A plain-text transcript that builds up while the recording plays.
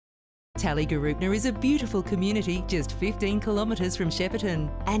Tallygaroopna is a beautiful community just 15 kilometres from Shepparton.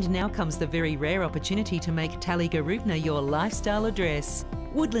 And now comes the very rare opportunity to make Tallygaroopna your lifestyle address.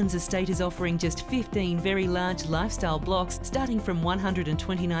 Woodlands Estate is offering just 15 very large lifestyle blocks starting from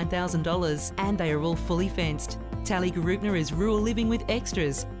 $129,000, and they are all fully fenced. Tallygaroopna is rural living with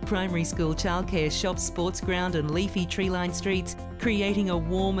extras, primary school childcare, shops, sports ground and leafy tree-lined streets, creating a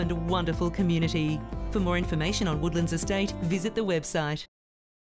warm and wonderful community. For more information on Woodlands Estate, visit the website.